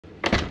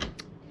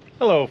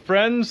Hello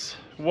friends,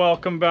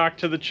 welcome back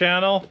to the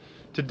channel.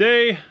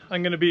 Today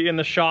I'm going to be in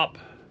the shop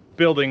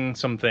building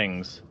some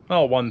things.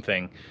 Oh, one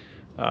thing.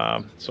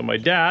 So my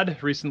dad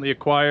recently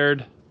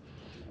acquired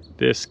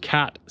this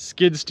cat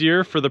skid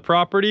steer for the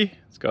property.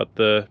 It's got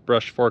the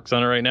brush forks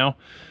on it right now.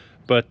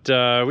 But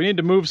we need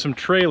to move some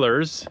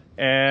trailers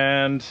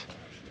and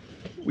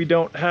we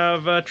don't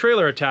have a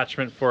trailer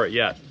attachment for it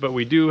yet, but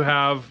we do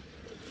have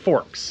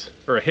forks,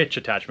 or a hitch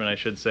attachment I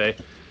should say.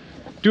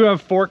 Do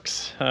have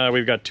forks.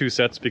 We've got two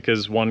sets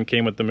because one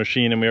came with the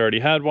machine and we already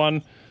had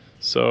one.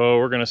 So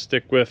we're gonna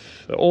stick with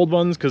the old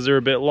ones because they're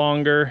a bit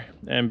longer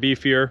and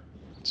beefier.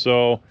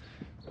 So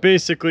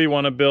basically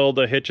want to build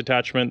a hitch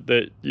attachment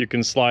that you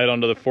can slide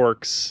onto the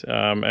forks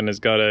and has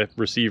got a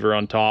receiver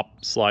on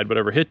top, slide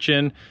whatever hitch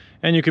in,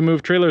 and you can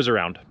move trailers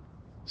around.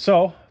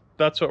 So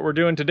that's what we're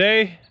doing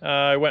today.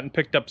 I went and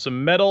picked up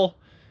some metal.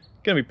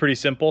 Gonna be pretty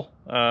simple.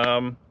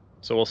 So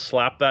we'll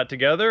slap that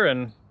together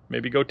and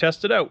maybe go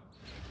test it out.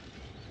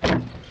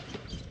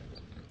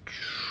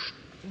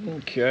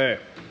 Okay,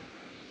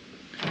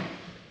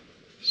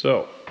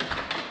 so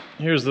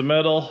here's the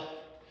metal.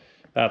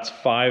 That's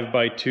 5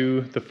 by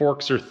 2. The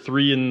forks are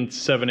 3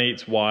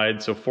 7/8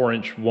 wide, so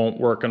 4-inch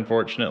won't work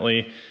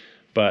unfortunately,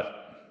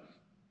 but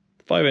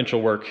 5-inch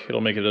will work.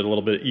 It'll make it a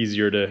little bit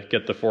easier to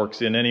get the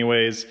forks in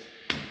anyways.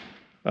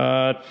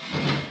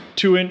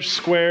 2-inch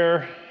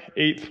square,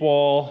 1/8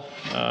 wall.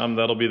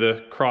 That'll be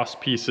the cross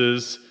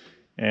pieces,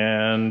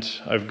 and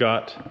I've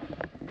got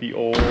the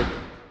old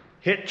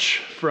hitch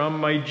from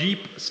my Jeep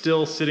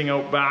still sitting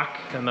out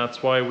back, and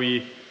that's why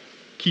we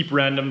keep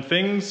random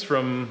things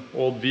from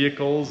old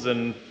vehicles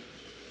and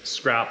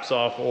scraps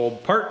off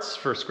old parts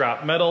for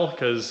scrap metal,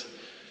 because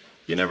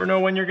you never know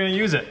when you're going to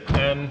use it,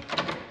 and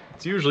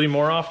it's usually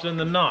more often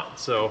than not.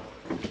 So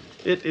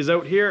it is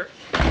out here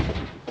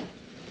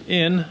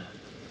in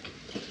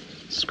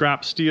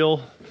scrap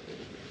steel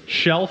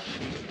shelf.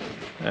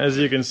 As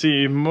you can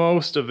see,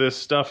 most of this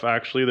stuff,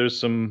 actually there's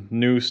some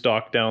new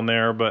stock down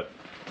there, but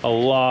a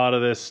lot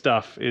of this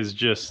stuff is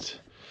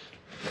just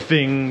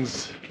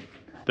things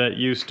that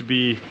used to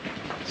be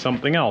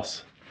something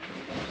else.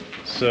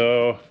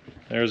 So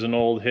there's an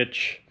old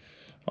hitch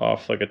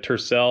off like a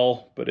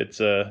Tercel, but it's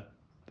the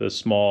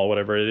small,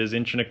 whatever it is,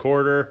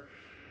 1.25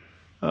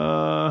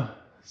 inch.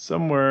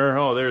 Somewhere,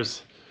 oh,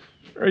 there's,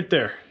 right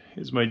there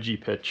is my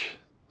Jeep hitch.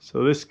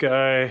 So this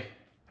guy,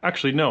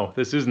 actually no,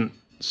 this isn't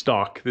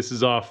stock. This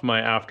is off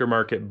my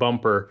aftermarket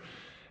bumper,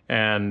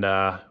 and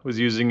was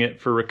using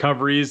it for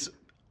recoveries.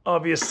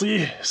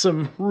 Obviously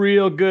some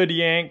real good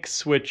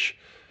yanks which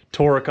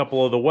tore a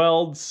couple of the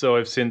welds, so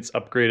I've since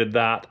upgraded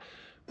that,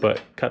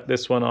 but cut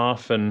this one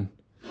off and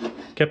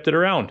kept it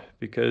around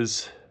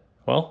because,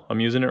 well, I'm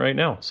using it right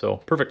now,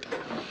 so perfect.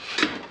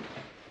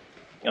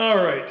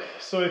 All right,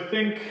 so I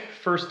think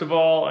first of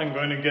all I'm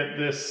going to get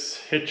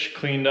this hitch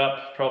cleaned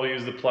up, probably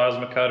use the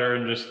plasma cutter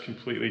and just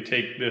completely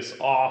take this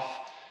off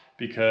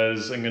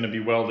because I'm going to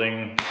be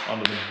welding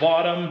onto the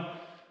bottom.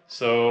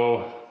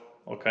 So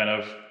I'll kind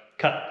of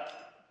cut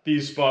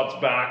these spots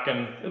back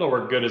and it'll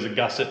work good as a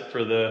gusset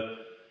for the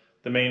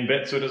main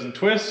bit so it doesn't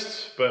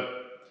twist, but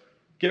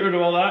get rid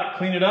of all that,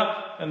 clean it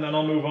up, and then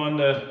I'll move on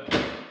to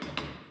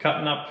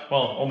cutting up,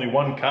 well, only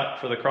one cut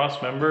for the cross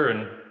member,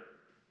 and it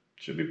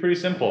should be pretty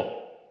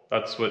simple.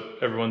 That's what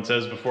everyone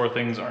says before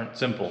things aren't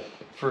simple.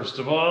 First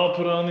of all, I'll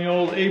put on the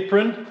old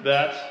apron.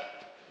 That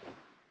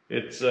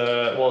it's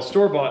well, a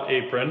store-bought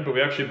apron, but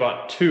we actually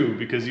bought 2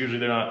 because usually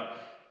they're not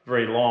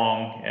very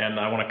long, and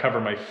I want to cover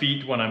my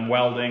feet when I'm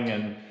welding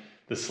and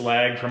the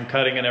slag from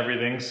cutting and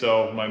everything.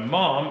 So my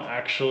mom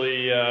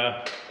actually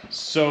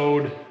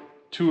sewed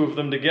 2 of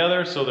them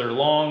together so they're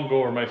long,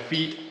 go over my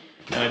feet,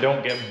 and I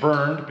don't get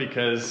burned,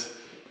 because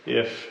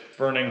if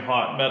burning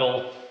hot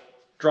metal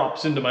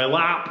drops into my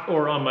lap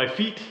or on my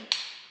feet,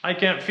 I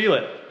can't feel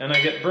it and I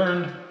get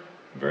burned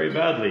very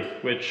badly,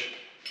 which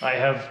I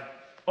have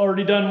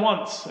already done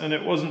once and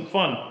it wasn't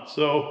fun.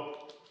 So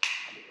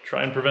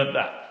try and prevent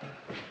that.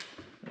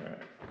 All right.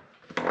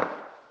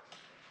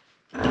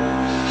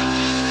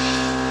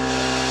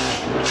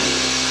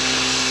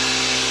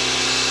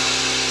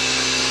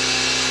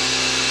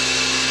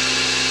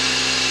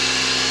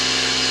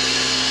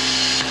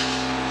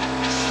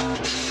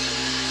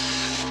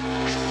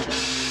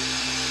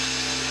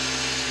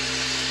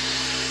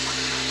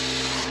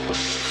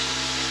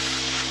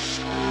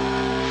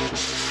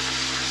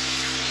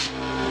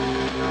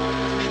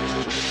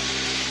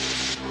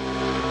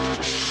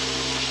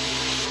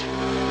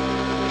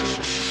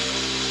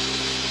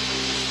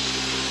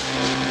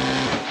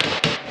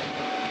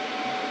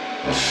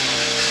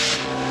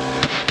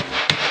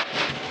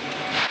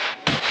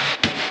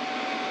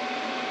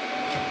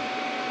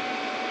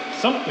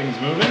 Something's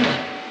moving.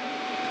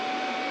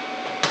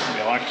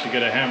 Maybe I'll actually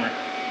get a hammer.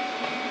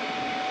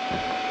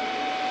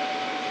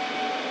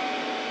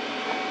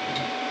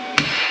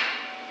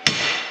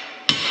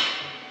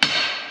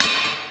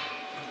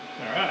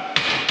 All right.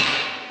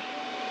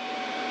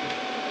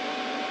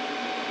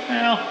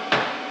 Well,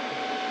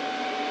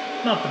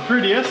 not the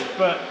prettiest,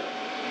 but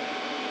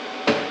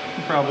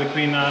I'll probably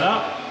clean that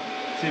up.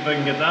 See if I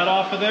can get that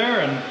off of there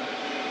and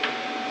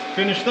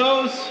finish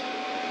those.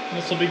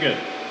 This will be good.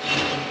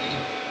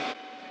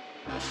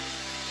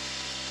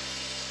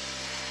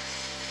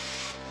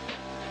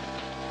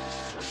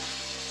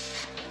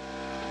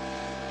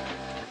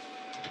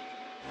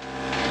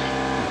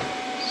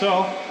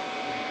 So,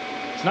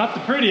 it's not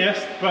the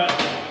prettiest, but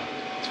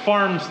it's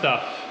farm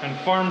stuff. And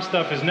farm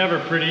stuff is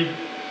never pretty.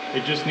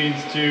 It just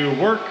needs to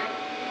work,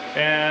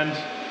 and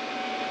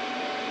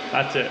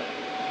that's it.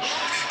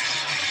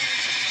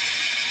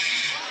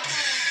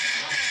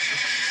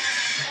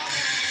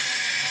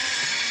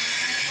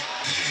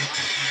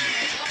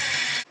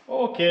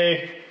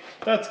 Okay,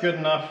 that's good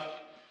enough.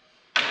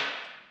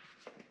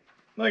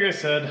 Like I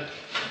said,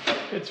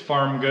 it's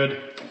farm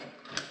good.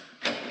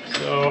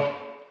 So,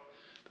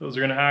 those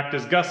are gonna act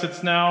as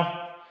gussets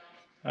now.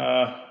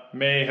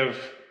 May have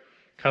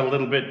cut a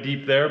little bit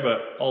deep there,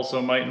 but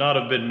also might not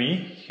have been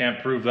me.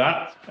 Can't prove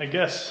that. I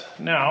guess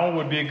now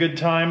would be a good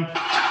time to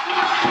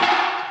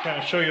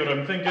kind of show you what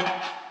I'm thinking.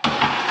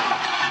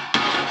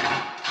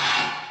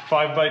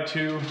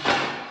 5x2,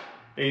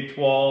 1/8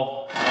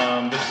 wall.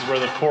 This is where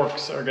the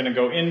forks are gonna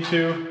go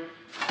into.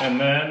 And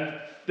then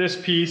this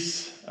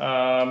piece is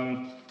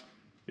gonna,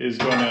 there's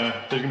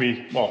gonna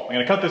be, well, I'm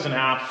gonna cut this in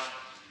half.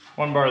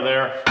 One bar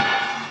there,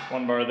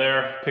 one bar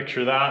there,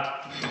 picture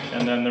that.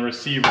 And then the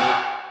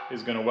receiver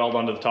is gonna weld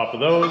onto the top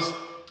of those.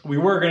 We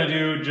were gonna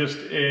do just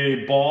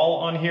a ball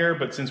on here,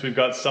 but since we've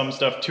got some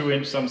stuff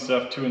 2-inch, some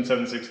stuff 2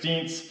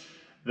 7/16,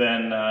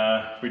 then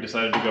we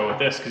decided to go with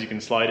this because you can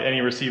slide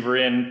any receiver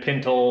in,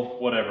 pintle,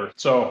 whatever.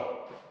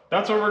 So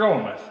that's what we're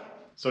going with.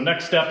 So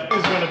next step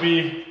is gonna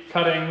be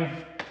cutting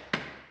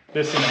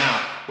this in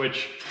half,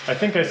 which I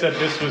think I said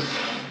this was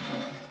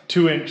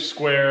 2-inch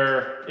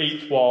square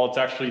 1/8 wall. It's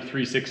actually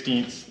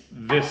 3/16.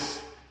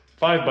 This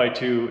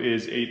 5x2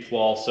 is 1/8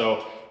 wall,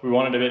 so we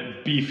wanted a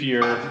bit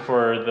beefier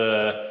for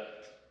the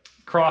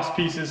cross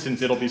pieces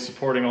since it'll be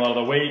supporting a lot of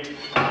the weight,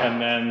 and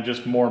then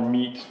just more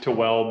meat to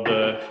weld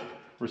the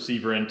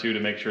receiver into to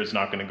make sure it's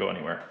not going to go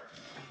anywhere.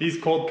 These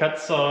cold cut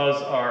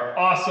saws are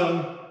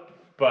awesome,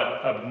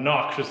 but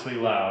obnoxiously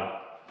loud.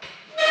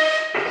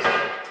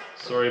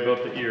 Sorry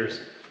about the ears.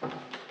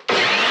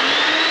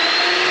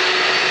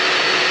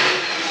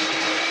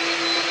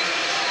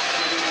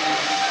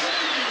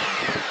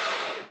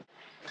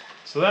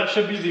 So that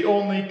should be the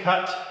only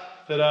cut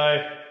that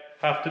I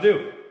have to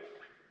do.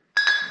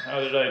 How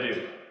did I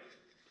do?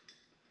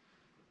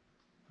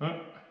 Huh?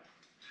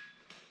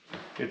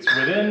 It's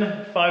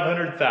within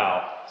 500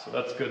 thou, so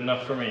that's good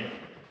enough for me.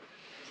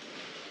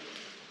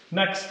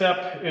 Next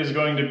step is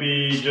going to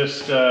be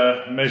just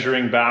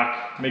measuring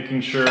back, making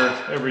sure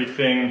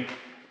everything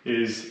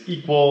is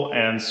equal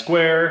and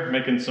square,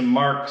 making some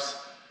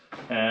marks,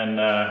 and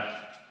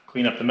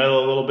clean up the metal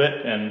a little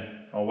bit, and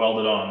I'll weld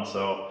it on.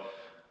 So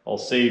I'll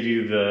save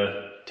you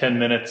the 10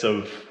 minutes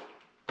of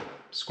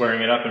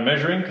squaring it up and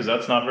measuring, because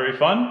that's not very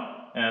fun,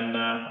 and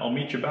I'll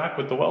meet you back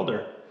with the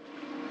welder.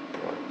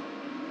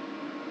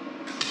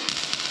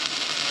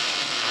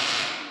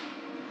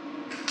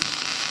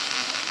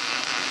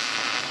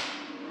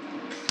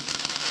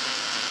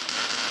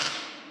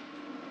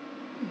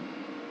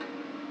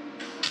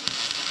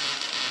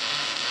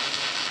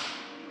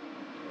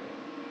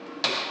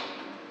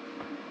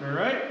 All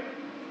right,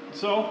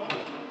 so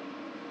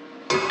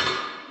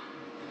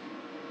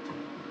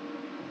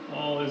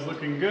all is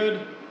looking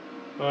good,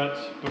 but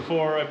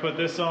before I put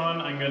this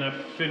on, I'm gonna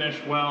finish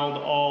weld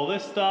all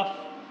this stuff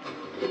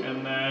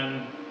and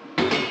then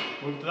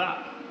move to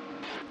that.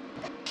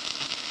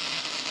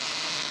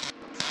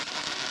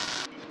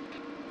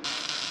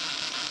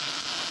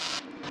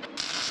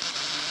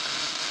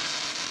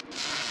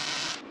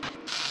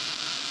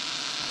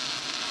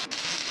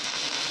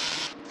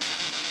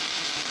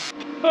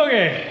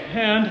 Okay,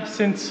 and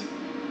since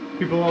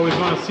people always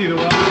want to see the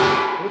weld,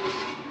 oops,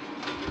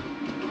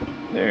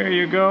 there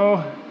you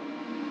go.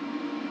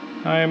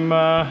 I'm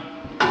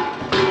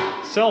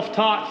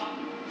self-taught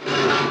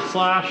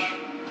slash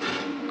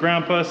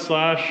grandpa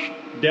slash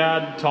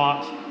dad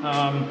taught.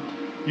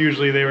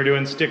 Usually they were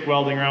doing stick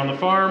welding around the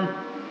farm.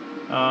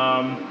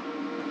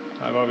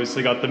 I've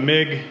obviously got the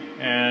MIG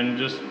and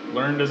just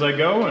learned as I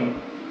go,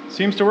 and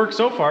seems to work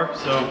so far.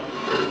 So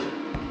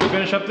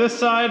finish up this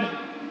side,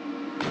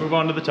 move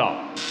on to the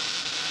top.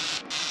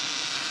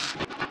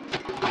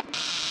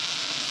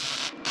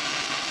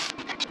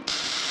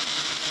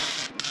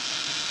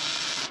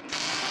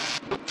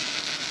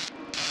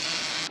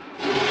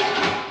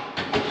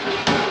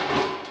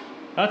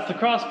 That's the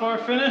crossbar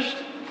finished.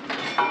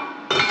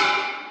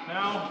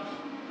 Now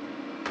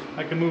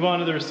I can move on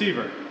to the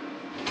receiver.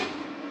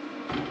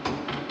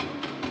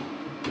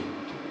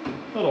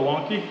 A little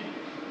wonky.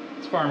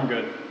 It's farm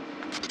good.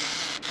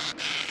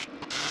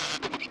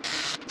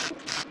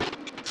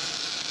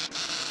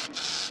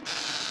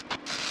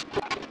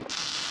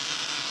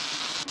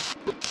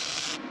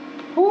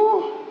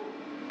 Whew.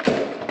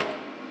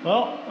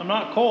 Well, I'm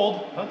not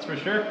cold, that's for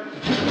sure.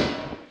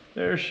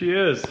 There she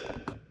is.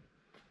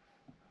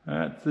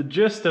 That's the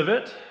gist of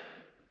it.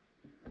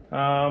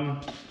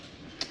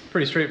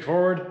 Pretty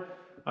straightforward.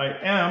 I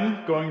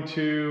am going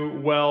to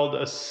weld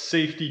a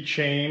safety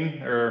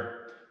chain,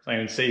 or it's not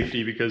even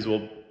safety because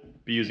we'll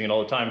be using it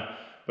all the time,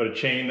 but a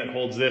chain that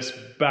holds this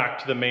back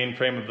to the main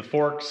frame of the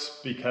forks,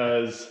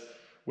 because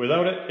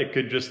without it, it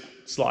could just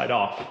slide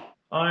off.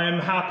 I'm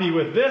happy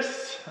with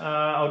this.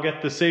 I'll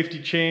get the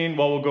safety chain,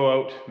 well, we'll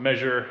go out,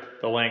 measure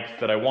the length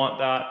that I want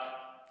that,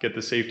 get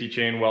the safety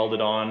chain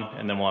welded on,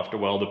 and then we'll have to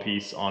weld a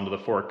piece onto the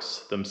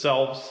forks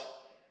themselves,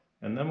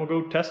 and then we'll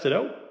go test it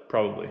out,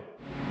 probably.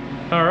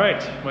 All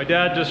right, my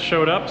dad just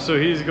showed up, so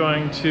he's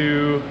going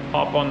to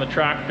hop on the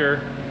tractor,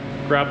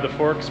 grab the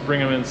forks,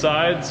 bring them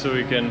inside so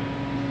we can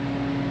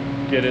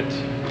get it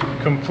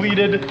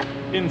completed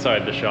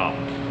inside the shop.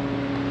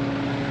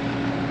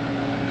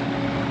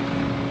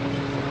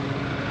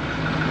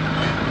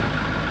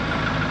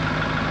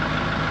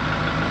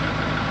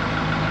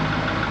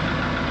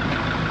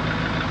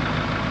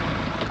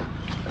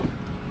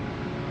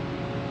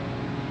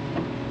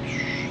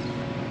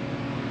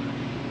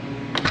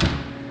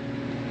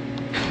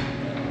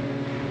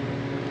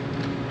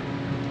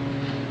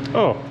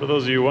 Oh, for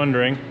those of you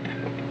wondering,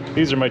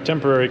 these are my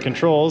temporary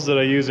controls that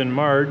I use in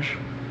Marge.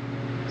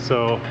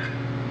 So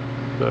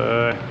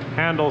the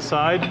handle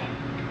side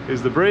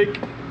is the brake,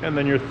 and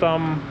then your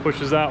thumb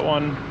pushes that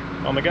one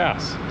on the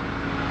gas.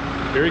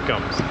 Here he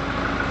comes.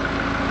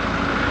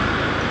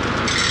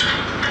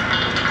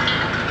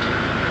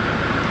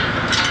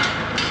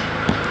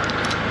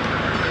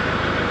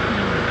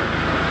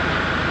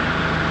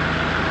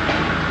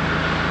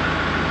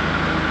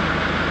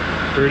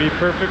 Pretty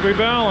perfectly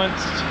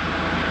balanced.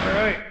 All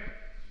right,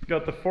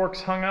 got the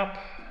forks hung up.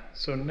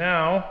 So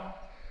now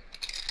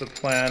the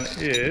plan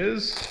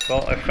is,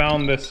 well, I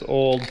found this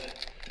old,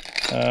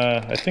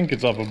 I think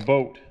it's off a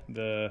boat,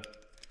 the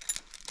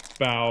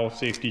bow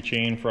safety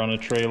chain for on a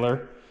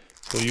trailer.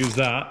 So we'll use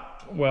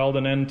that, weld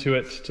an end to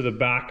it to the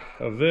back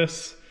of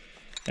this,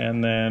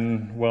 and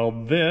then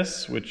weld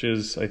this, which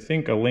is, I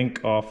think, a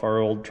link off our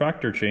old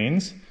tractor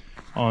chains,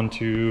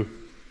 onto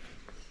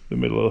the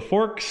middle of the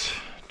forks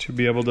to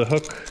be able to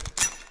hook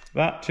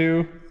that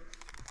to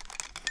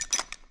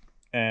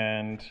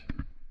and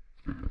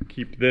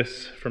keep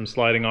this from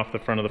sliding off the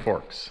front of the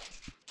forks.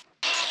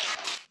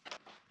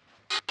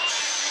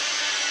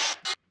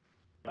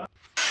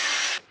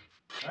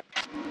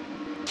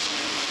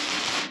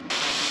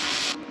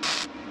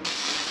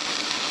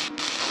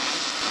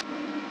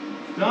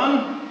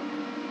 Done.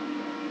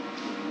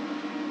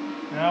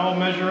 Now we'll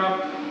measure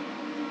up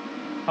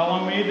how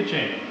long we need the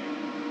chain.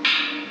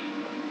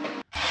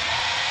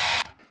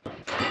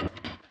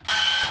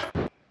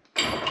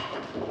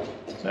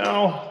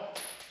 Now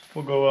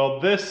we'll go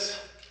weld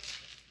this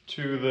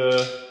to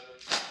the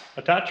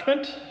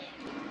attachment.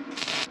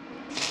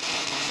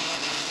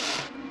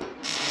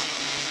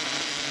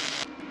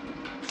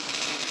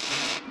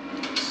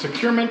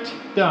 Securement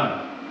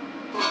done.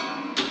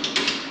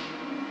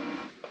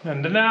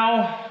 And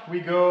now we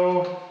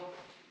go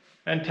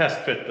and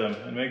test fit them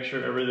and make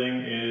sure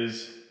everything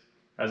is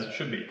as it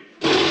should be.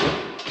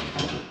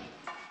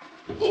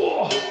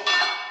 Oh,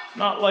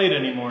 not light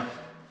anymore.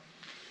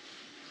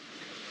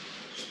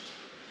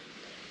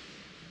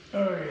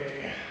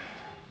 Okay.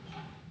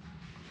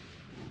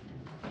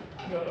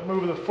 Gotta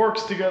move the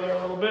forks together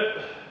a little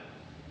bit.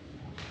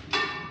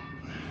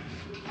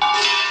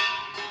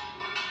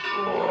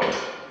 Oh.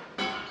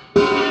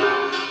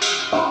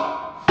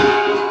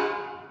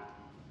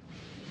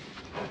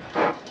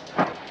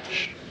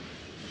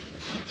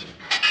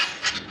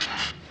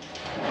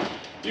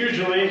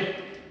 Usually,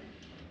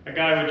 a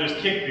guy would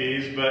just kick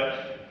these,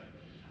 but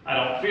I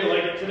don't feel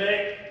like it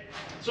today,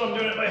 so I'm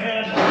doing it by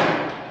hand.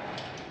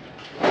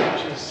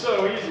 Which is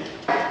so easy.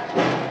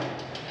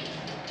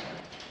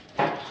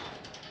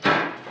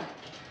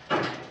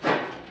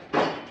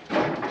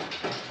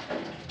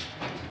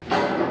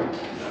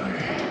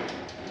 Okay.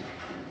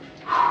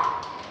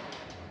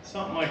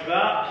 Something like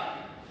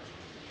that.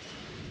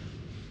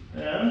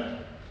 And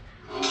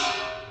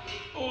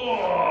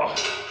oh,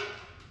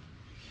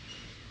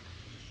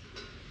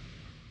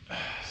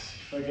 see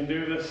if I can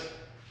do this.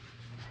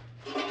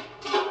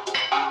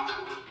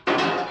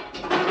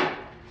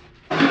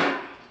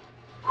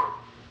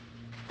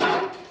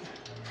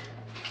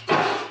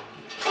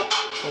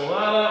 Pull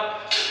that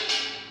up,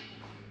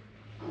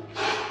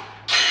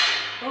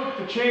 hook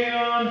the chain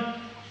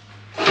on,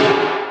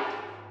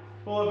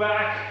 pull it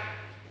back,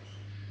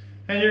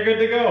 and you're good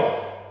to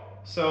go.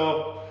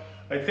 So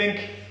I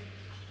think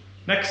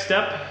next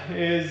step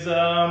is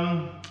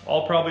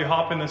I'll probably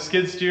hop in the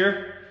skid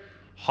steer.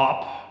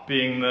 Hop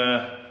being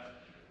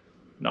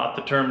not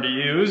the term to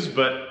use,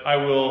 but I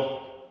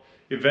will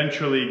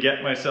eventually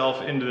get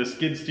myself into the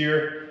skid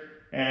steer,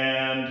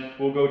 and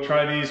we'll go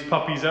try these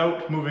puppies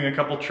out, moving a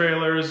couple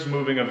trailers,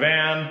 moving a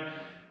van,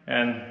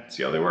 and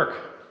see how they work.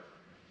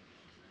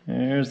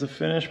 Here's the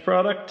finished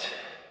product.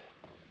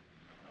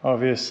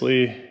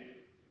 Obviously,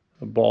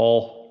 the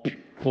ball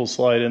will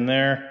slide in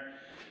there,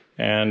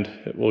 and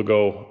it will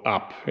go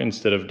up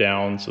instead of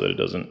down so that it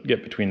doesn't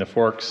get between the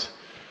forks.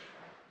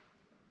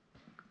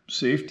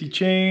 Safety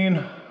chain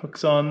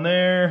hooks on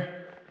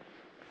there.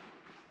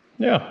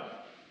 Yeah,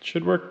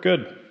 should work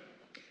good.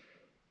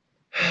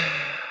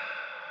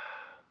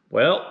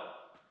 Well,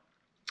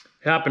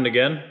 happened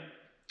again.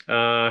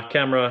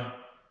 Camera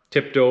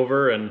tipped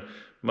over and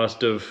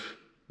must have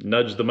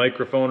nudged the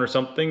microphone or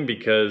something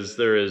because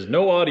there is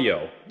no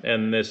audio.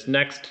 And this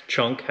next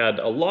chunk had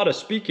a lot of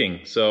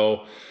speaking.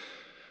 So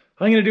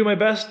I'm gonna do my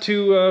best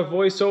to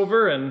voice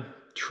over and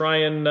try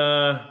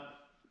and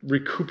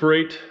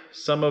recuperate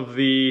some of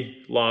the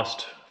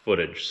lost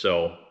footage.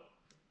 So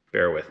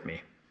bear with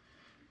me.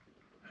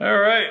 All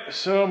right,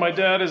 so my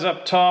dad is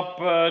up top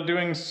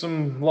doing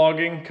some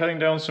logging, cutting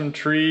down some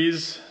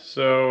trees.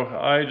 So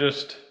I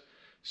just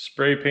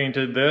spray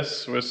painted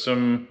this with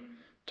some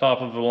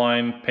top of the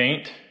line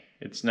paint.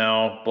 It's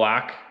now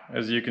black,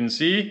 as you can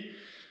see.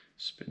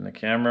 Spin the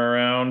camera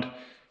around.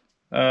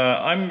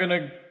 I'm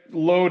gonna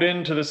load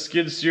into the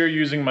skid steer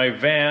using my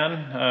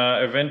van.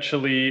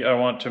 Eventually I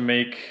want to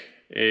make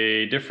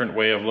a different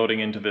way of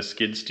loading into the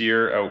skid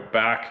steer out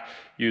back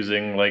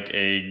using like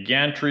a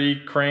gantry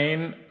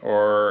crane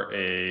or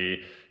a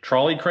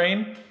trolley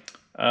crane.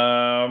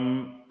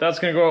 That's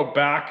gonna go out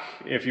back.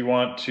 If you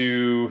want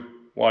to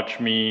watch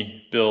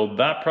me build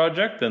that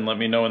project, then let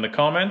me know in the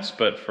comments.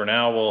 But for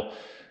now, we'll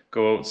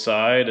go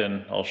outside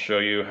and I'll show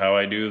you how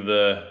I do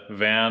the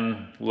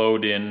van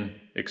load-in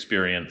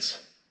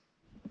experience.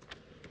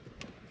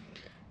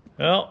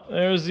 Well,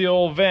 there's the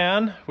old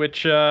van,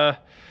 which I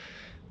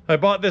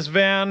bought this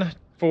van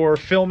for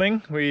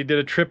filming. We did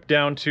a trip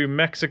down to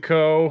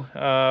Mexico.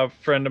 A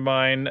friend of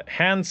mine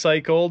hand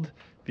cycled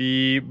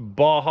the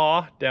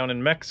Baja down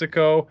in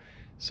Mexico.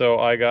 So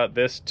I got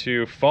this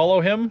to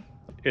follow him.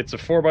 It's a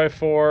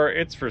 4x4,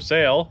 it's for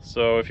sale.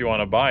 So if you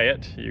want to buy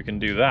it, you can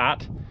do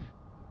that.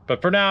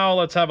 But for now,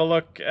 let's have a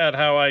look at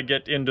how I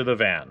get into the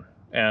van.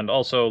 And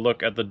also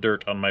look at the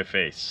dirt on my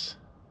face.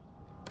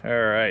 All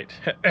right.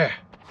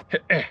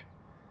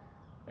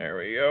 There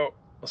we go.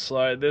 I'll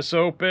slide this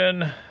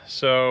open.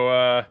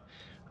 So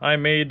I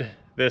made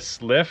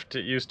this lift.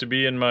 It used to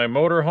be in my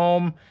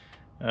motorhome.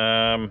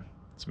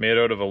 It's made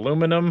out of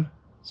aluminum,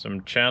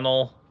 some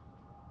channel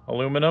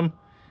aluminum.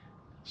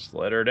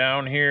 Slide her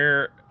down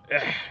here.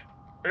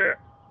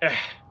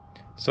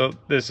 So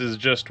this is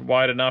just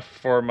wide enough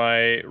for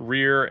my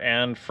rear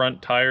and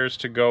front tires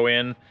to go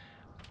in.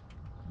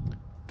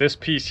 This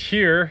piece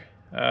here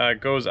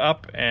goes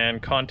up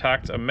and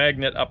contacts a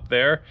magnet up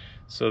there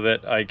so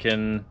that I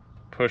can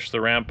push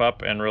the ramp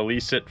up and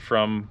release it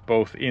from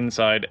both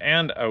inside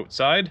and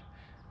outside.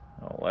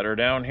 I'll let her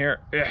down here.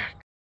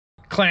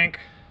 Clank.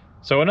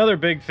 So another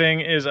big thing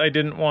is I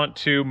didn't want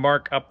to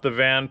mark up the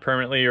van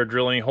permanently or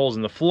drill any holes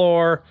in the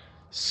floor.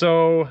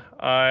 So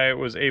I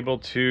was able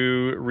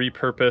to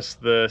repurpose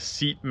the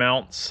seat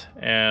mounts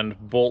and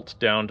bolt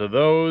down to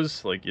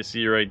those, like you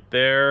see right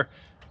there.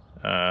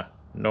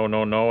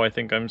 No, I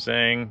think I'm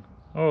saying.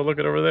 Oh, look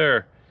at over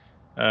there.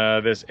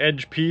 This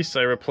edge piece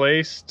I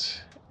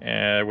replaced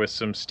with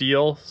some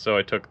steel, so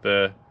I took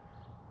the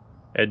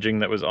edging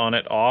that was on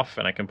it off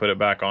and I can put it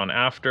back on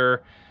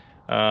after.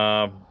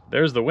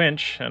 There's the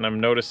winch, and I'm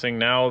noticing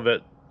now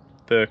that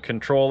the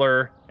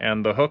controller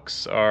and the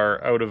hooks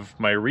are out of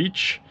my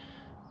reach,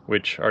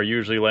 which are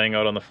usually laying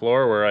out on the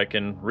floor where I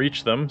can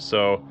reach them,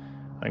 so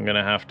I'm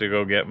gonna have to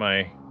go get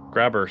my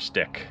grabber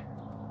stick.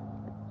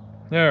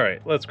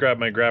 Alright, let's grab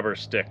my grabber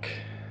stick.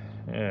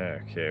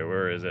 Okay,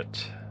 where is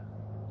it?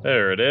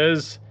 There it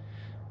is.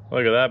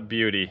 Look at that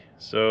beauty.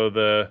 So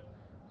the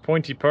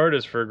pointy part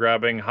is for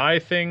grabbing high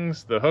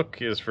things, the hook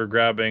is for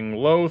grabbing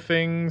low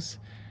things,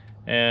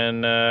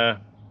 and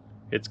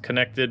it's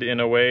connected in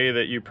a way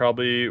that you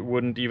probably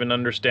wouldn't even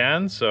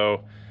understand,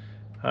 so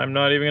I'm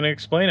not even going to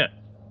explain it.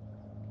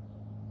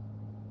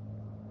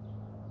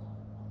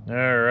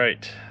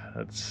 Alright,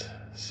 let's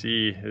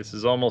see. This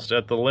is almost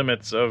at the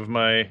limits of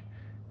my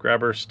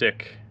grabber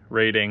stick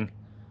rating.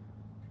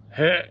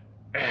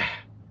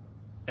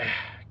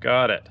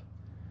 Got it.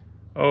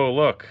 Oh,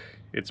 look.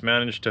 It's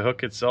managed to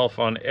hook itself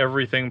on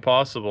everything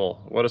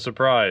possible. What a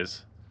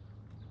surprise.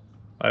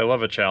 I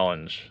love a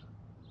challenge.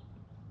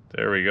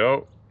 There we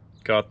go.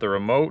 Got the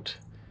remote.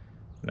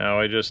 Now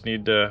I just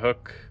need to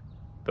hook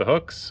the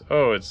hooks.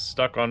 Oh, it's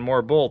stuck on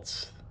more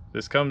bolts.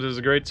 This comes as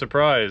a great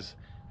surprise.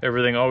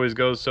 Everything always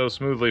goes so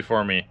smoothly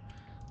for me.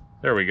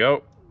 There we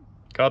go.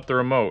 Got the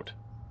remote.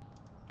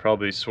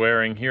 Probably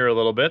swearing here a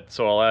little bit,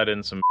 so I'll add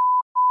in some.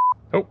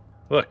 Oh,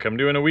 look, I'm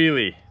doing a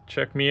wheelie.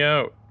 Check me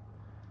out.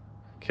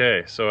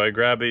 Okay, so I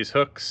grab these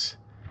hooks.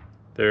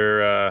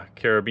 They're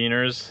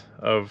carabiners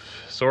of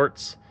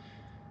sorts.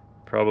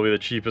 Probably the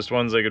cheapest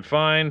ones I could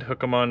find.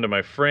 Hook them onto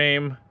my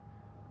frame.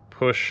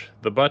 Push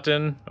the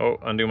button. Oh,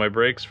 undo my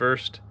brakes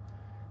first.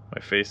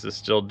 My face is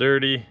still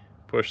dirty.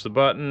 Push the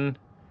button.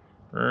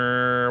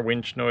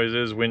 Winch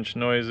noises, winch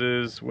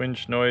noises,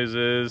 winch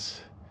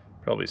noises.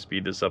 Probably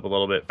speed this up a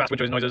little bit. Fast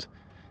winch noises.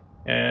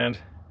 And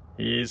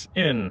he's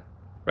in.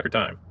 Record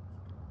time.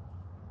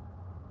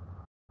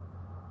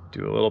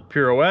 Do a little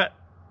pirouette.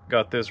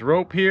 Got this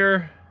rope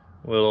here.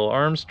 Little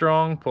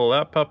Armstrong. Pull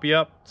that puppy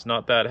up. It's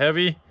not that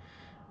heavy.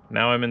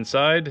 Now I'm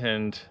inside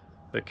and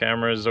the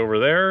camera is over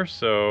there,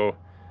 so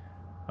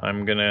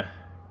I'm gonna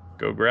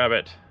go grab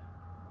it.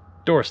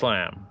 Door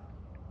slam.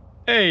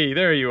 Hey,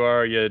 there you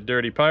are, you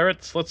dirty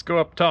pirates. Let's go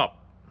up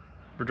top.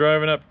 We're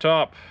driving up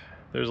top.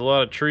 There's a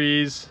lot of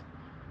trees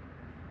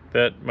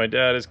that my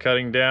dad is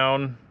cutting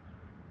down.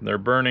 They're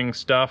burning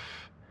stuff.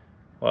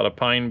 A lot of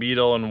pine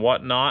beetle and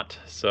whatnot.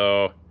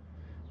 So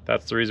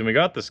that's the reason we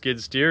got the skid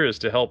steer, is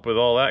to help with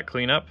all that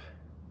cleanup.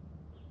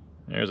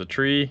 There's a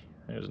tree.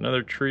 There's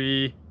another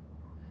tree.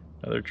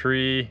 Another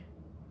tree.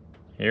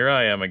 Here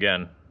I am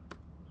again.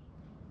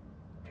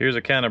 Here's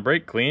a can of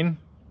brake clean.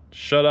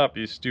 Shut up,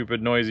 you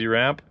stupid noisy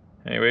ramp.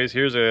 Anyways,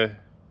 here's a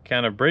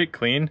can of brake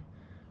clean.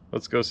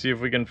 Let's go see if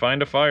we can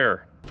find a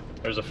fire.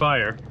 There's a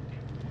fire.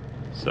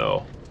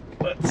 So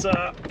let's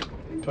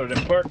put it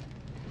in park.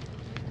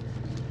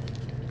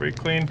 Brake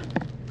clean.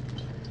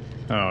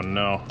 Oh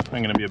no,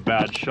 I'm gonna be a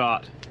bad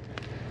shot.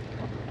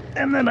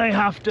 And then I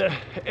have to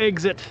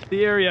exit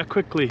the area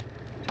quickly.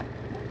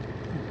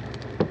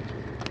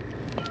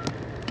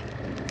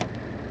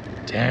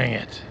 Dang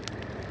it.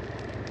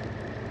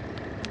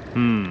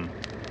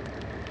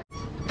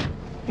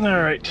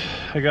 Alright,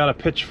 I got a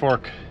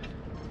pitchfork.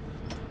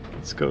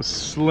 Let's go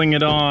sling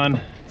it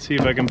on, see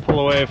if I can pull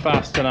away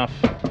fast enough.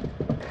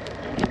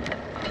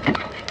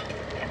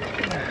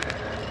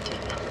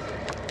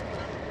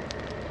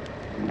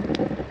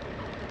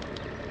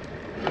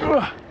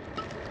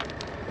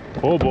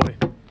 Oh boy.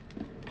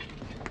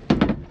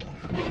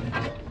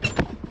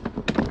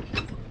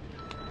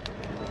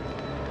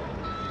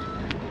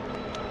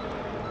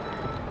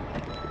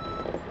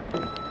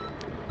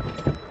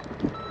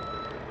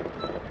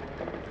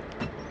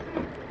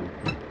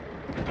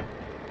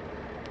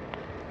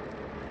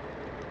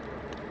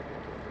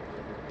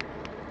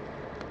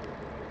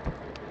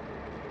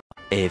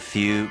 A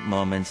few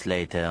moments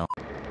later.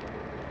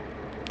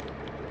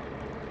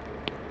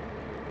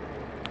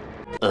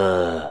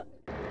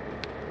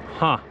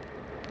 Huh.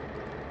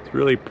 It's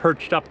really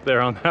perched up there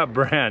on that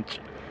branch.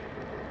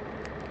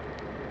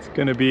 It's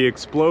gonna be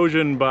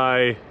explosion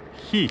by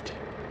heat,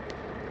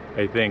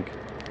 I think.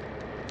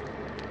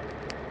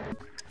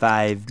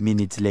 5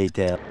 minutes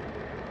later.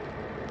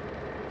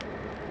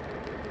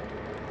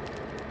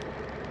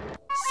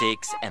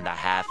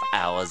 6.5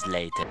 hours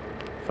later.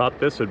 Thought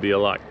this would be a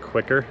lot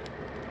quicker.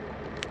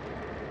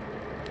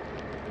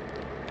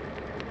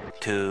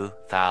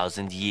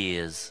 2,000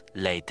 years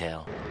later.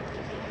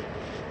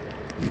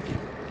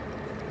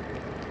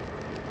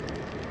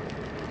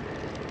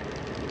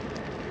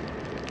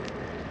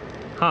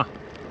 Huh.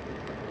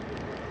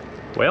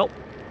 Well,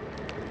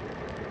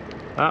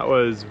 that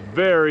was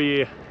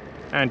very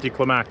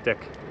anticlimactic.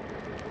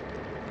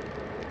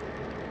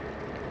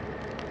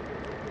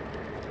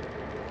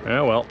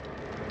 Yeah, well,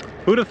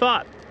 who'd have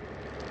thought?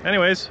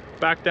 Anyways,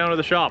 back down to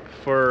the shop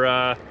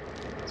for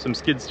some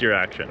skid steer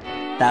action.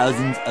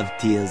 Thousands of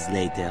tears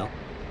later.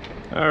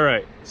 All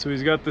right, so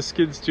he's got the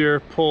skid steer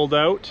pulled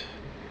out,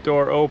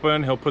 door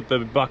open. He'll put the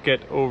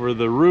bucket over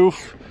the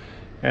roof,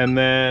 and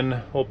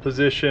then we'll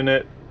position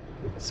it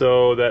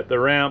so that the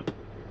ramp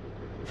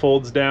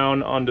folds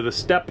down onto the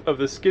step of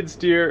the skid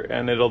steer,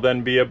 and it'll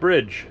then be a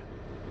bridge.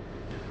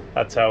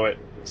 That's how it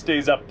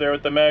stays up there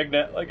with the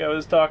magnet like I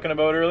was talking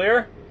about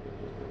earlier.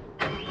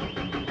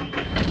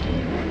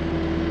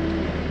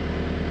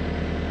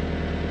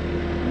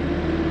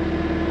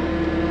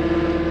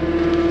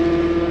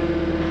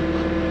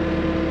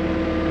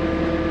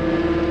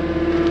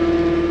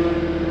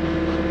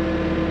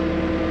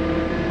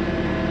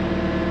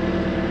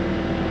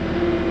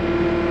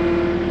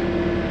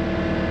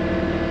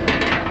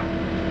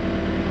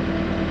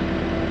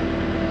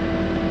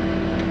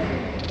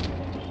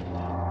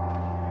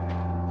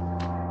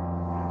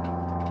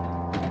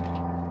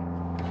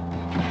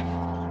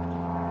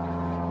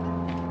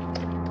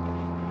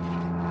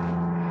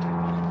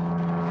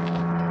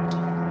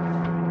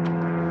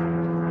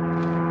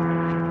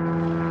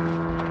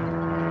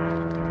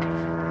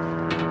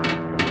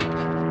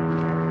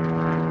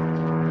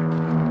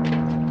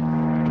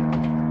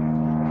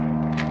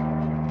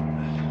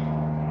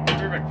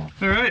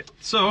 All right,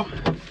 so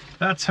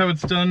that's how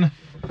it's done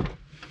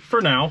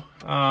for now.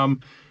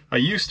 I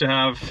used to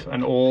have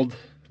an old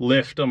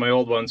lift on my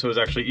old one, so it was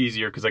actually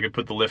easier because I could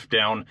put the lift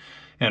down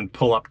and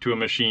pull up to a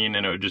machine,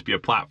 and it would just be a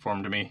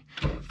platform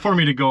for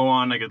me to go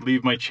on. I could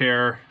leave my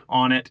chair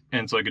on it,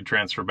 and so I could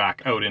transfer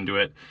back out into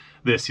it.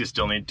 This, you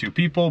still need 2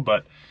 people,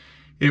 but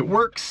it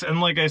works. And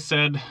like I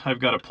said, I've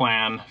got a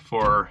plan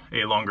for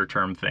a longer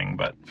term thing,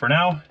 but for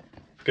now,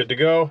 good to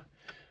go.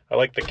 I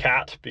like the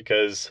cat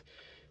because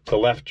the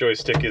left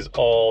joystick is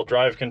all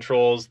drive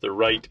controls, the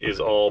right is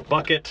all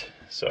bucket,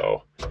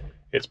 so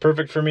it's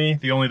perfect for me.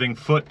 The only thing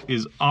foot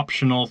is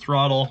optional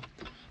throttle,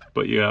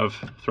 but you have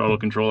throttle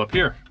control up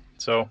here,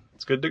 so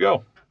it's good to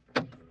go.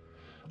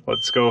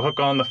 Let's go hook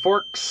on the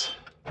forks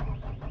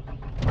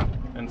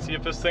and see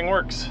if this thing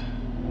works.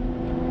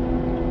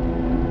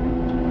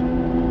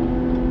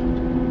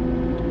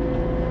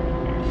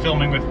 I'm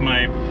filming with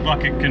my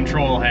bucket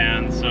control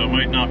hand, so it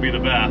might not be the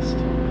best.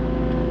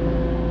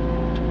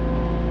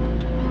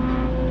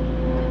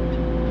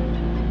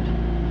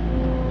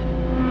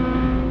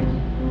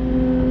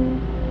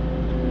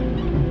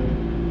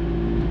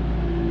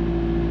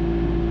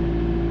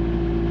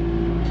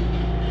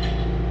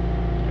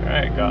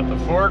 Got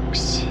the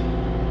forks.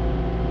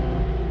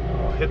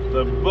 I'll hit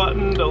the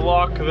button to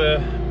lock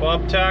the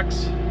bob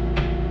tacks,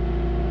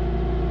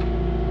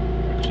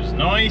 which is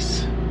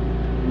nice.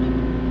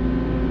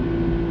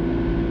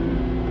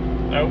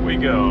 Out we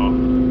go.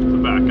 The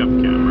backup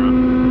camera.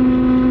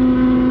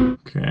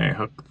 Okay,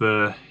 hook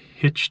the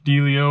Hitch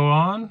dealio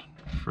on.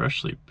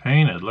 Freshly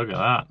painted, look at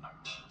that.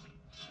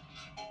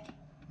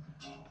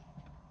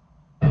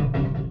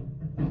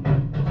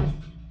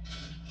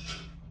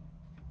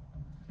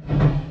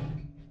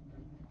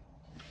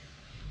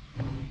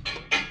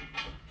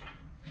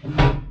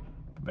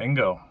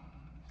 Bingo.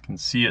 Can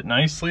see it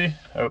nicely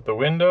out the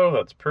window,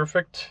 that's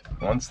perfect.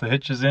 Once the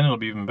hitch is in, it'll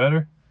be even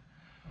better.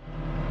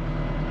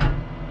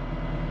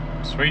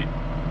 Sweet.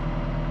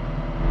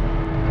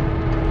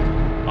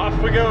 Off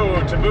we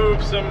go to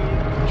move some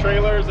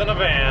trailers and a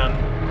van.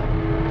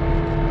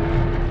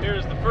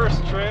 Here's the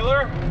first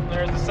trailer,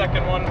 there's the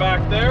second one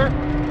back there.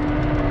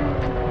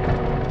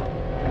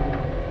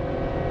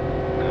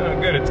 Oh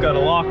good, it's got a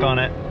lock on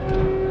it.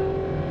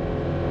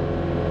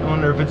 I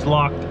wonder if it's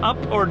locked up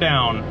or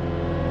down.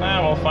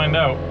 We'll find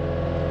out.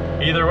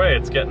 Either way,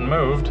 it's getting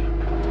moved.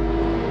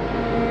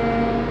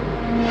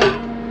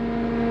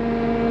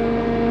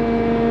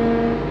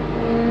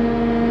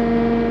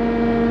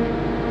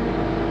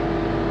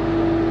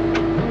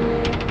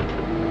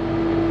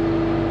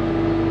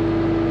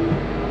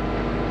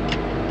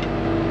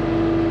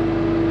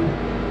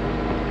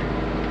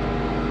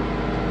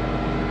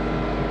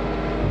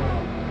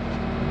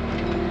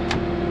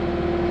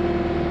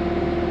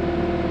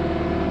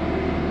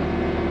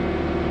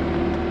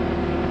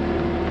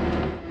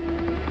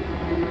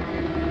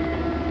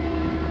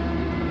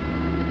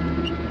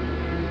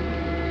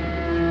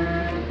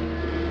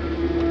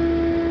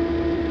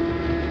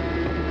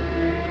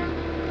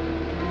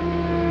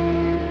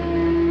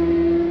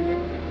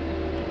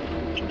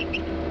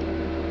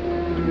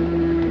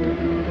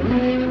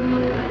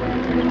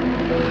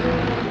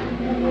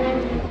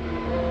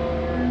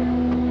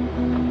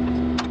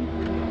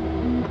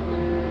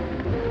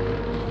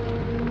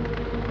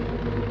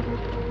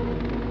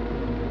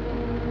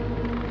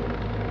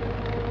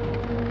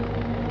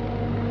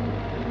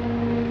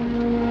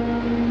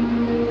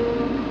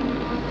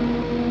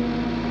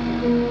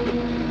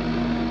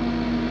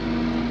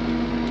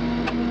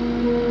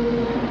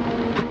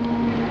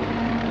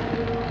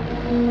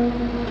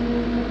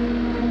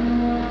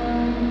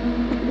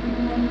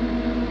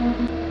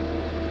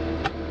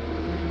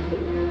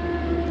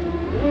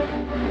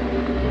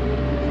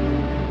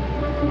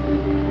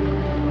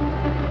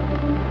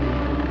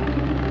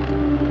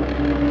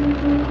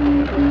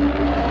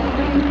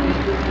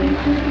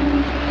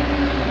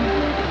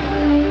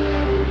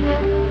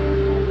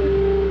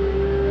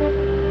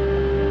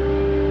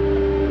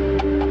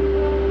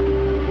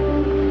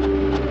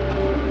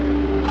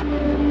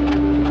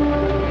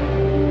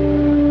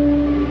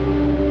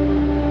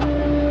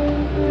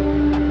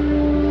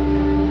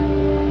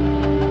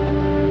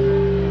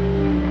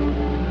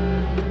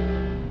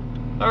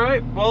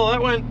 Well,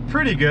 that went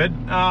pretty good.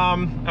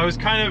 I was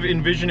kind of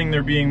envisioning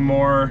there being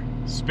more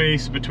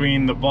space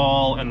between the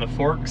ball and the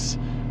forks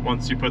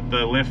once you put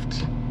the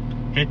lift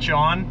hitch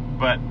on,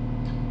 but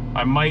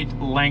I might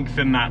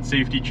lengthen that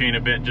safety chain a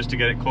bit just to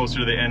get it closer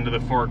to the end of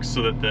the forks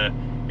so that the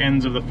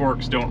ends of the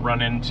forks don't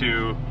run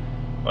into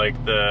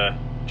like the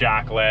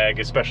jack leg,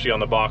 especially on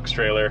the box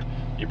trailer.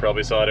 You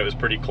probably saw it was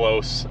pretty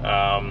close.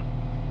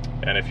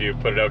 And if you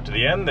put it out to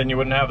the end, then you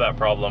wouldn't have that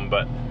problem,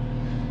 but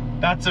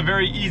that's a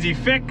very easy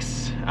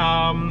fix.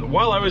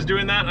 While I was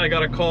doing that, I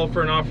got a call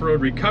for an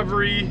off-road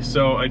recovery,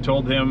 so I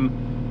told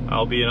him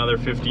I'll be another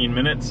 15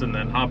 minutes and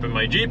then hop in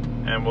my Jeep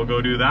and we'll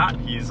go do that.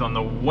 He's on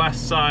the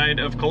west side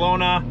of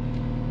Kelowna,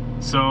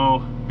 so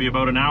be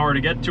about an hour to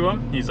get to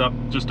him. He's up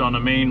just on a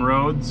main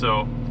road,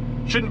 so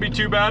shouldn't be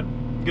too bad.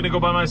 Gonna go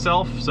by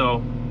myself,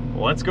 so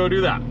let's go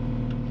do that.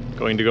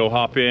 Going to go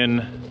hop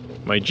in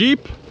my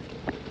Jeep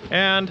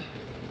and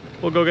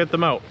we'll go get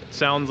them out.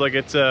 Sounds like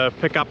it's a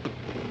pickup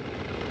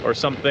or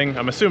something.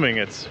 I'm assuming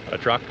it's a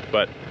truck,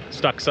 but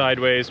stuck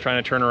sideways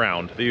trying to turn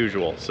around, the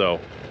usual. So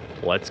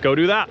let's go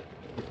do that.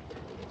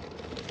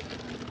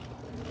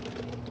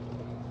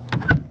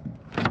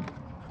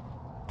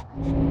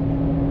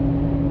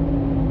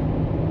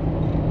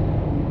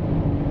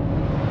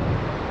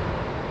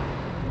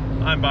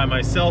 I'm by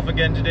myself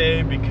again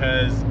today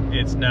because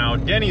it's now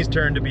Denny's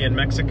turn to be in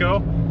Mexico.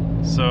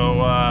 So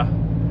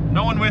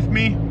no one with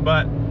me,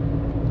 but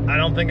I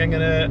don't think I'm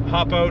gonna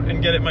hop out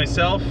and get it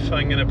myself.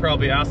 I'm gonna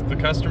probably ask the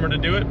customer to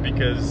do it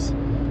because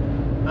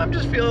I'm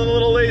just feeling a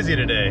little lazy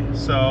today.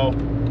 So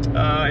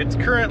it's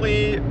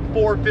currently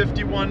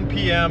 4:51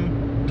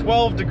 p.m.,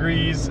 12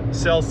 degrees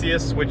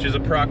Celsius, which is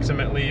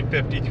approximately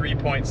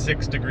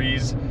 53.6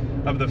 degrees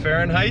of the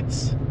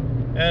Fahrenheit,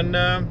 and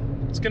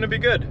it's gonna be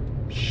good.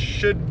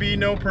 Should be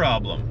no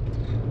problem.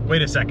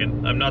 Wait a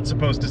second, I'm not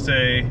supposed to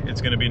say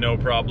it's gonna be no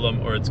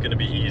problem or it's gonna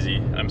be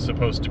easy. I'm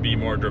supposed to be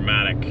more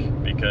dramatic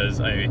because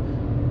I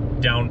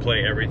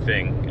downplay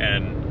everything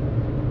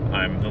and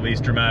I'm the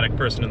least dramatic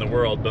person in the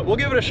world, but we'll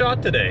give it a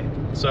shot today.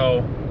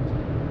 So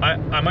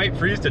I might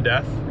freeze to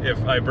death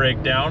if I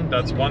break down.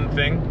 That's one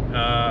thing.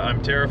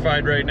 I'm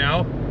terrified right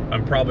now.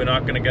 I'm probably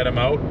not gonna get them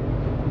out.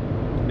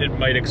 It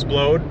might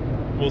explode.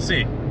 We'll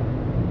see.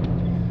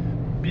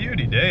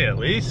 Beauty day at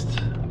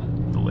least.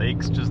 The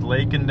lake's just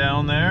laking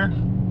down there.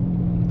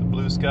 The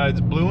blue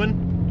sky's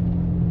blueing.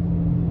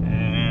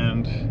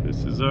 And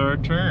this is our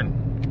turn.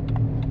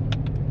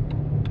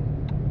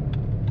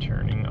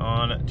 Turning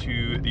on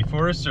to the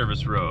Forest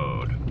Service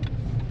Road.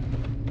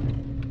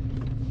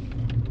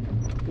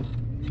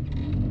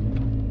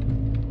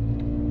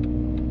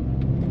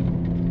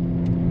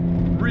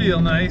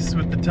 Real nice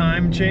with the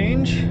time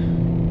change.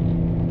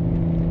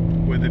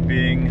 With it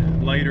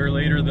being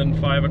later than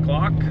 5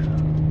 o'clock.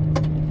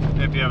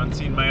 If you haven't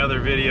seen my other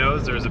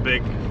videos, there's a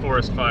big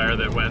forest fire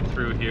that went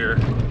through here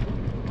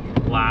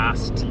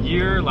last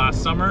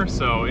summer,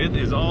 so it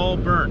is all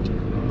burnt.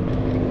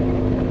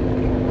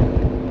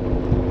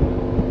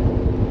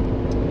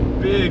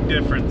 Big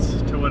difference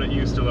to what it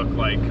used to look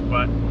like,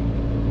 but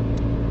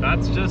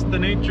that's just the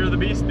nature of the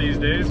beast these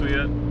days. We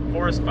got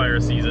forest fire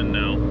season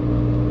now.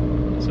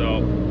 So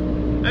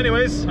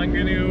anyways, I'm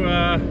going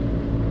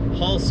to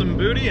haul some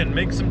booty and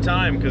make some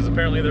time, because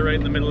apparently they're right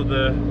in the middle of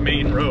the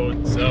main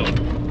road. So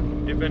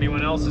if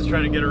anyone else is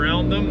trying to get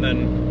around them,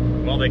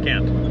 then, well, they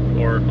can't.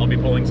 Or I'll be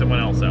pulling someone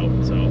else out.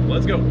 So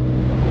let's go.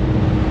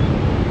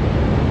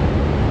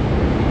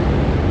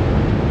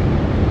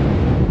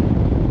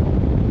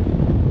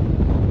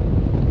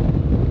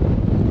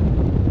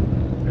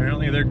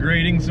 Apparently they're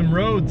grading some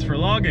roads for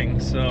logging,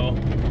 so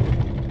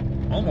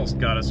almost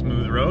got a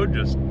smooth road,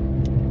 just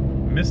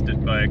missed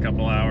it by a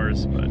couple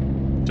hours. But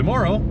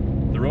tomorrow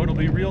the road will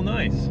be real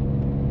nice.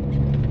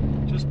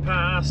 Just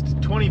past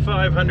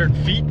 2,500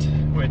 feet,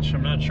 which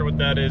I'm not sure what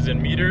that is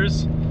in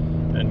meters.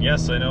 And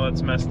yes, I know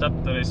it's messed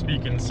up that I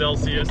speak in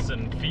Celsius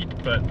and feet,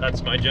 but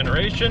that's my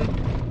generation,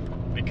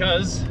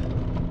 because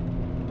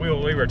we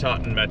were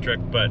taught in metric,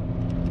 but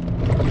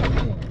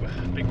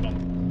big bump.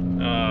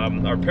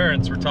 Our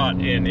parents were taught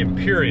in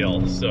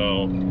imperial,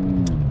 so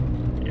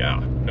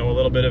yeah, know a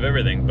little bit of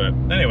everything. But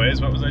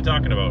anyways, what was I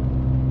talking about?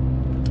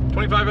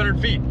 2,500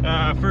 feet,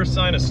 first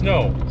sign of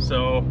snow,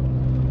 so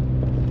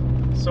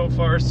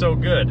far so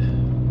good.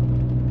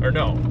 Or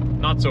no,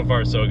 not so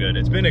far so good.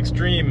 It's been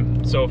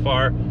extreme so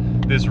far.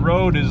 This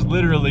road is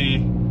literally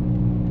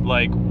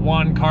like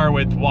one car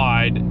width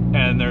wide,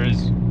 and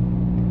there's,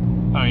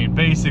 I mean,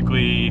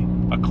 basically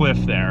a cliff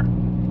there,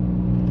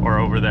 or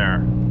over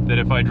there, that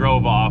if I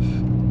drove off,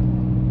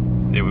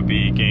 it would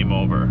be game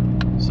over.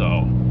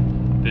 So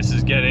this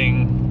is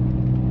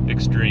getting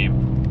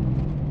extreme.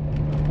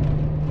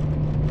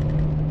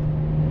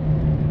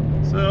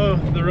 So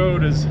the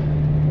road is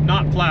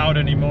not plowed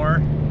anymore.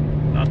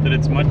 Not that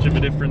it's much of a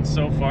difference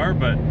so far,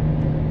 but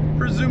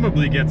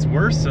presumably gets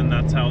worse, and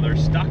that's how they're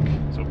stuck.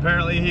 So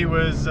apparently he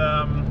was,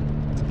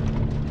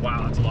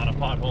 wow, that's a lot of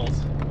potholes.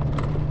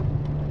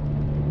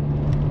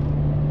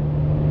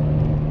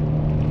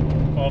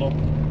 Puddle.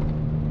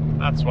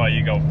 That's why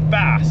you go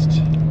fast,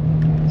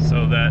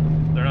 so that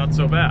they're not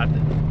so bad.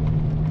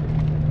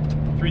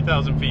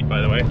 3,000 feet,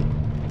 by the way.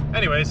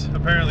 Anyways,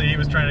 apparently he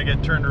was trying to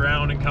get turned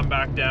around and come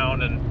back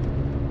down, and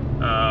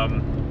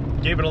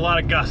gave it a lot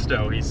of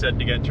gusto, he said,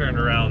 to get turned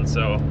around.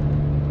 So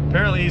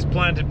apparently he's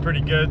planted pretty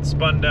good,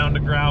 spun down to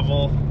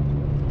gravel,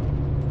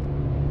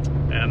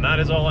 and that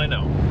is all I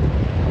know.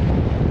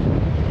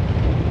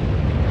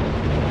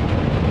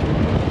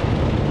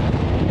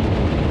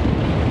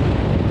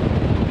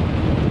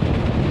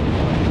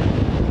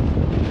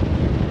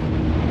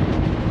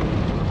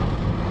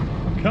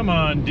 Come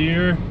on,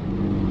 deer.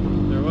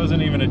 There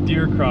wasn't even a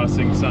deer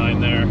crossing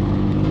sign there.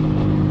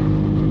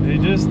 They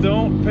just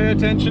don't pay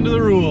attention to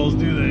the rules,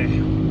 do they?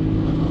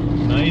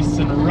 Nice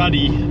and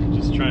ruddy,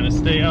 just trying to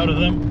stay out of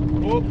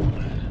them. Oh,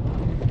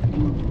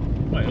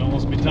 might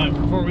almost be time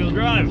for four-wheel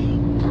drive.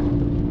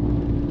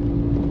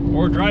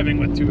 Or driving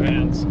with two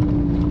hands.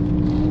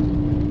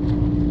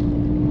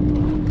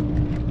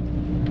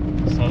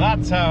 So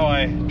that's how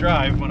I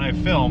drive when I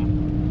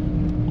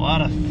film. A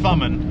lot of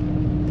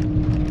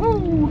thumbing.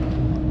 Woo!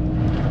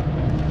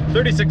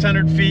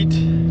 3,600 feet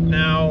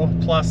now,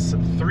 plus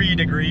 3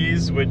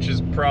 degrees, which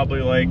is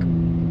probably like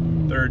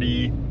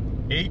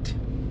 38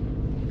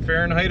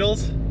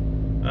 Fahrenheitals.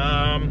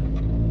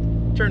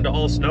 Turned to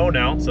all snow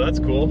now, so that's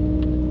cool.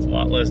 It's a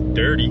lot less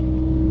dirty.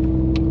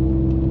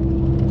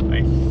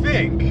 I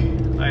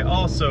think I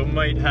also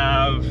might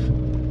have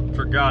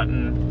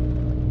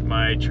forgotten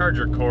my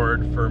charger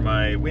cord for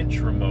my winch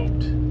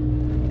remote,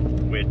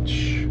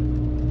 which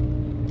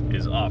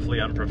is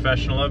awfully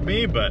unprofessional of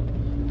me, but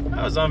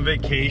I was on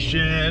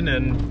vacation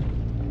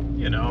and,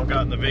 you know,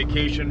 got in the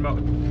vacation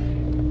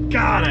mode.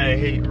 God, I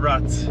hate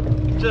ruts.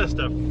 Just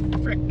a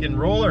frickin'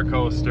 roller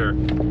coaster.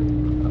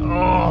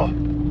 Oh,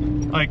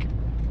 like,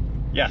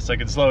 yes, I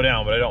could slow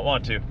down, but I don't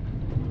want to.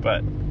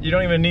 But you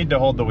don't even need to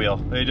hold the wheel.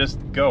 They just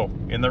go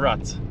in the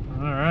ruts.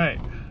 All right,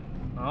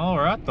 well,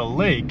 we're at the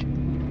lake.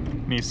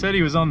 And he said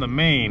he was on the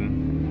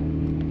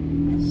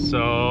main.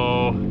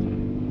 So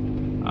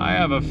I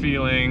have a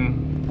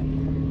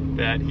feeling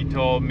that he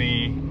told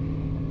me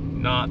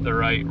not the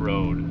right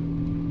road.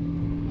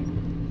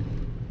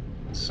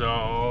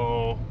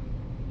 So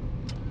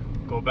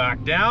go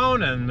back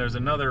down and there's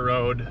another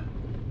road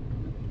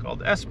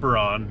called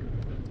Esperon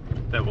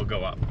that will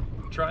go up.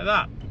 Try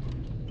that.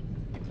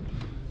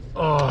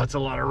 Oh, it's a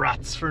lot of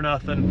ruts for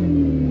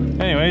nothing.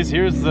 Anyways,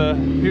 here's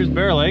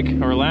Bear Lake,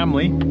 or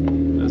Lamley,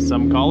 as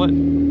some call it.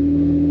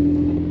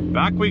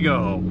 Back we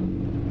go.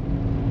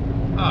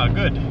 Ah,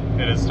 good.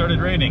 It has started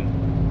raining.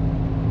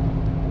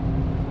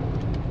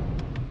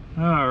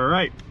 All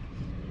right,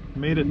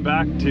 made it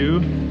back to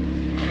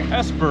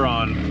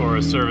Esperon for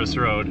a service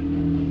road.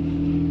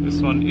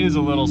 This one is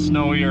a little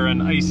snowier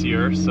and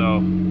icier, so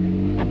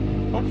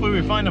hopefully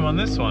we find them on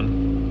this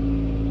one.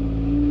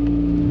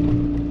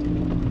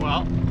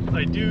 Well,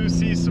 I do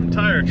see some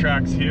tire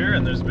tracks here,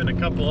 and there's been a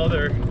couple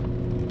other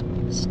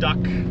stuck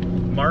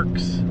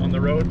marks on the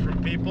road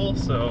from people,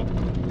 so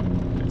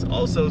it's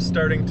also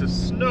starting to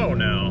snow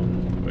now,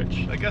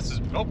 which I guess is,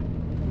 oh,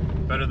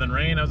 better than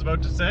rain, I was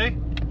about to say.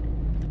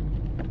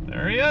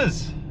 There he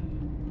is.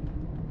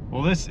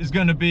 Well, this is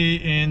going to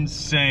be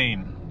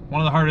insane.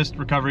 One of the hardest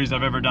recoveries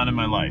I've ever done in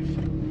my life.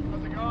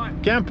 How's it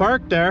going? Can't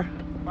park there.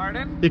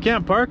 Pardon? You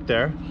can't park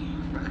there.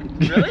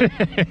 Really?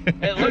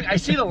 Hey, look, I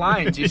see the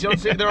lines. You don't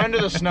see? They're under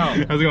the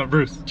snow. How's it going,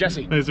 Bruce?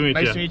 Jesse. Nice to meet you.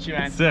 Nice to meet you,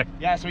 man. Sick.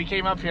 Yeah, so we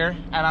came up here,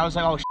 and I was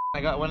like, oh, shit.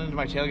 Went into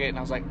my tailgate, and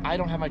I was like, I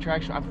don't have my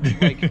traction. I'm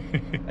like,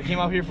 I came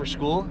up here for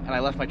school, and I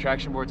left my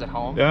traction boards at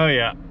home. Oh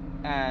yeah.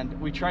 And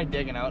we tried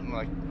digging out, and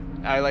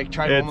I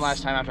tried one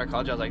last time after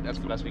college. I was like, that's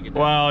the best we could do.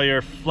 Well,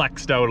 you're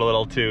flexed out a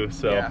little too,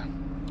 so yeah.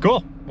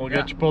 Cool. We'll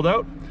get you pulled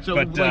out. So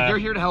but, you're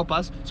here to help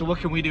us. So what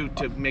can we do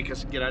to make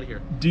us get out of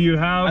here? Do you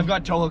have? I've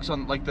got tow hooks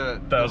on, like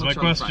the. That was my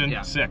question.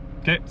 Yeah. Sick.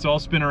 Okay, so I'll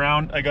spin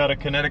around. I got a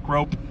kinetic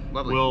rope.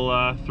 Lovely.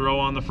 We'll throw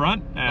on the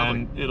front,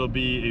 and it'll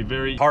be a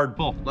very hard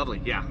pull.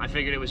 Lovely. Yeah, I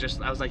figured it was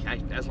just. I was like,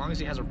 as long as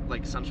he has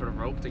some sort of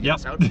rope to get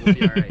us out, we'll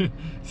be all right.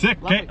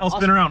 Sick. Okay, I'll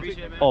spin around.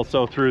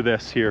 Also through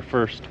this here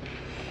first.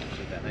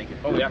 Thank you.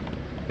 Oh yeah.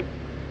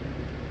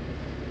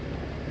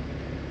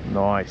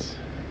 Nice.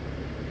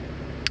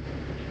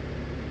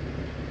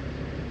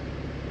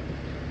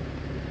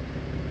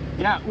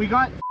 Yeah, we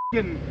got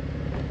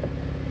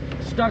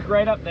stuck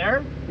right up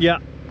there. Yeah.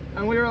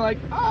 And we were like,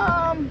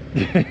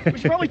 we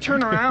should probably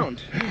turn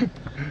around.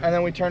 And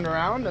then we turned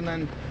around and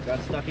then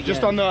got stuck again.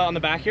 Just on the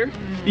back here?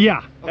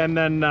 Yeah. Okay. And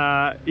then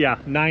yeah,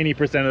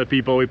 90% of the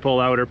people we pull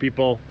out are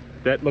people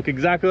that look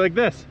exactly like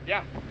this.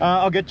 Yeah.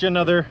 I'll get you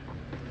another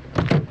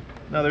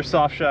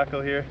soft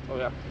shackle here. Oh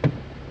yeah.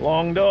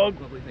 Long dog.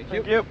 Lovely, thank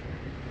Did you.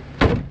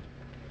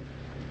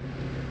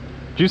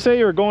 you say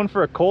you were going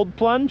for a cold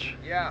plunge?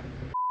 Yeah.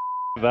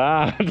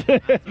 That.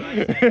 That's what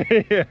I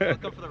said. Yeah.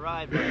 Welcome for the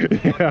ride,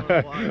 but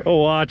Yeah. We'll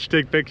watch,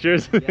 take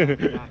pictures. Yeah,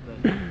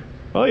 exactly.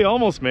 Well, you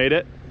almost made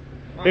it.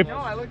 No,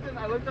 I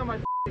looked on my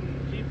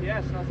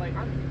GPS and I was like,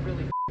 I'm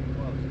really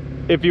close.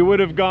 If you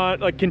would have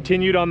gone, like,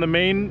 continued on the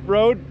main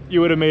road,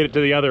 you would have made it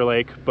to the other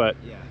lake, but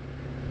yeah,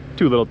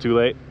 too little too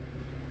late.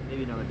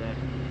 maybe another day.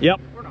 Yep.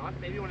 Or not,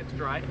 maybe when it's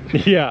dry.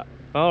 Yeah.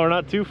 Oh, we're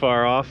not too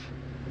far off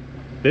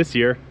this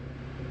year.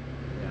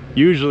 Yeah.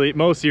 Usually,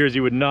 most years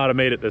you would not have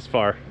made it this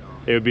far. No.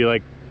 It would be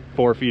like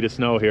 4 feet of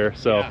snow here,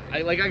 so. Yeah.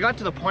 I got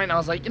to the point and I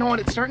was like, you know what,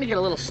 it's starting to get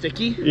a little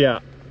sticky. Yeah.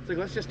 It's like,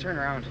 let's just turn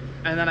around.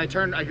 And then I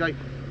like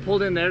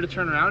pulled in there to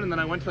turn around, and then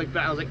I went to like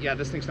back. I was like, yeah,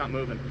 this thing's not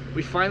moving.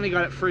 We finally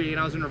got it free, and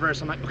I was in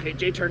reverse. I'm like, okay,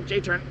 J turn.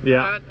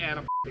 Yeah. And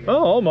I'm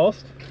oh,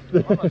 almost.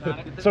 almost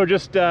at it. So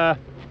just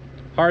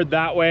hard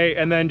that way,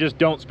 and then just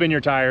don't spin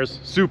your tires.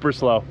 Super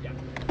slow. Yeah.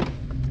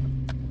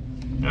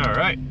 All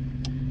right.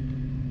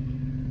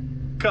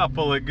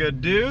 Couple of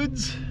good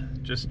dudes.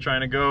 Just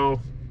trying to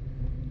go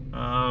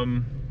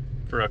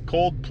for a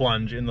cold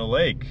plunge in the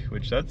lake,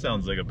 which that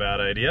sounds like a bad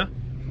idea.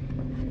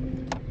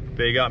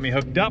 They got me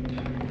hooked up.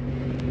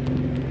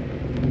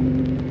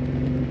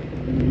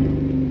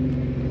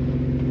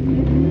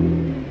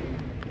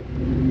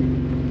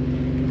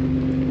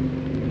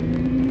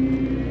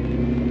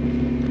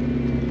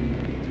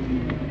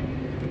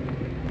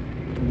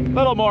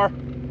 Little more.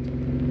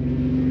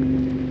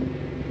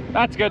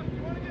 That's good.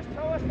 You want to just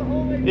tow us the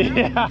whole way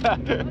down?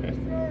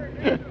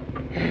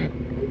 Yeah.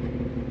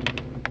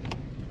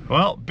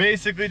 Well,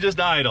 basically just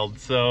idled,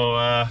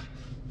 so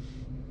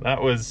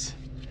that was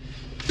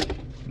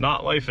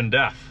not life and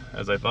death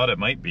as I thought it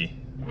might be,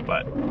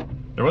 but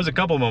there was a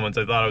couple moments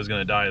I thought I was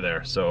gonna die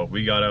there, so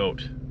we got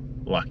out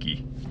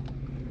lucky.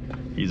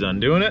 He's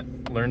undoing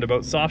it. Learned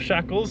about soft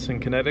shackles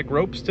and kinetic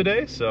ropes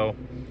today, so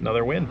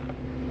another win.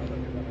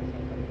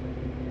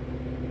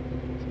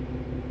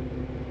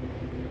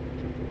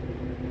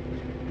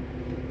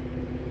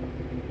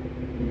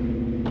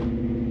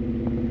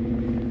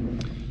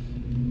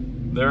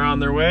 They're on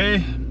their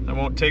way. I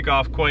won't take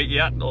off quite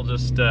yet. I'll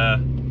just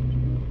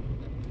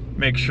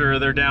make sure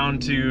they're down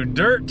to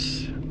dirt,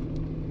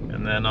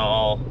 and then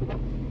I'll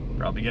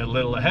probably get a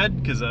little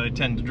ahead because I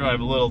tend to drive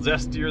a little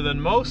zestier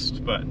than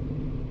most. But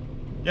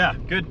yeah,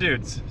 good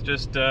dudes.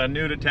 Just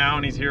new to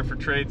town. He's here for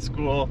trade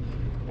school.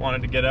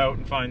 Wanted to get out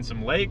and find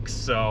some lakes,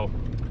 so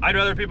I'd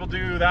rather people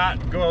do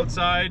that, go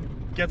outside,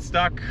 get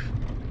stuck,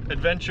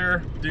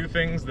 adventure, do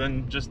things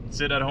than just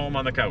sit at home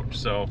on the couch.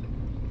 So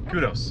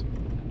kudos.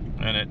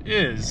 And it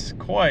is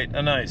quite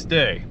a nice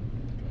day.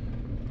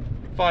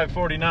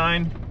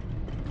 5:49,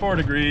 4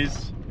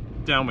 degrees,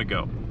 down we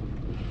go.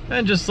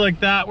 And just like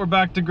that, we're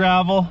back to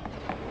gravel.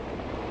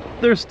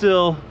 There's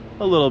still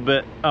a little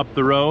bit up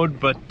the road,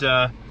 but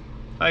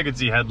I could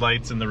see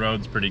headlights and the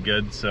road's pretty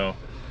good, so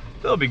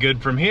they'll be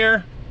good from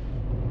here.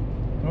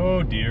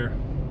 Oh dear.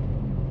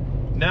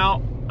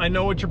 Now, I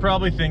know what you're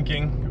probably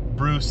thinking.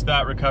 Bruce,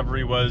 that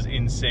recovery was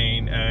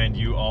insane and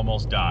you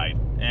almost died.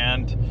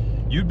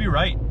 And you'd be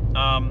right.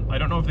 I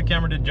don't know if the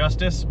camera did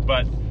justice,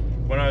 but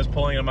when I was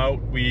pulling him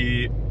out,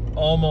 we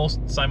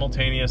almost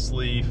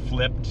simultaneously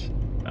flipped.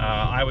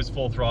 I was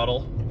full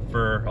throttle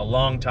for a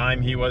long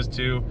time, he was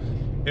too.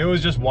 It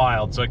was just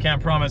wild, so I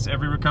can't promise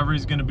every recovery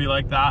is gonna be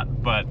like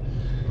that, but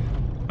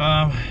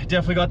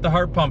definitely got the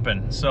heart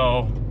pumping.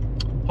 So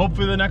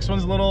hopefully the next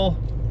one's a little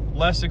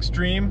less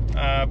extreme,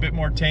 a bit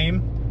more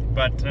tame,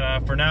 but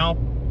for now,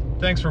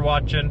 thanks for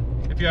watching.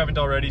 If you haven't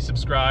already,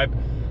 subscribe.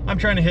 I'm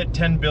trying to hit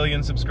 10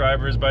 billion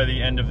subscribers by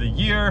the end of the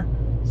year,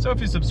 so if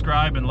you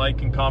subscribe and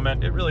like and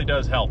comment, it really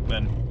does help.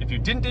 And if you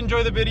didn't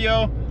enjoy the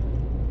video,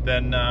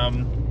 then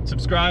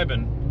subscribe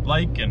and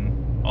like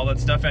and all that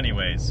stuff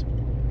anyways.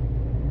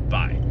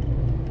 Bye.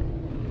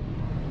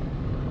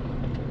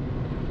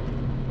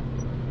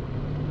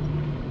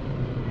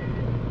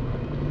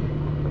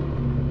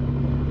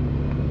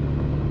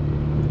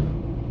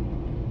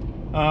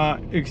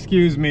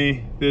 Excuse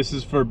me, this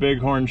is for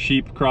bighorn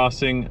sheep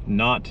crossing,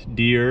 not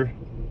deer.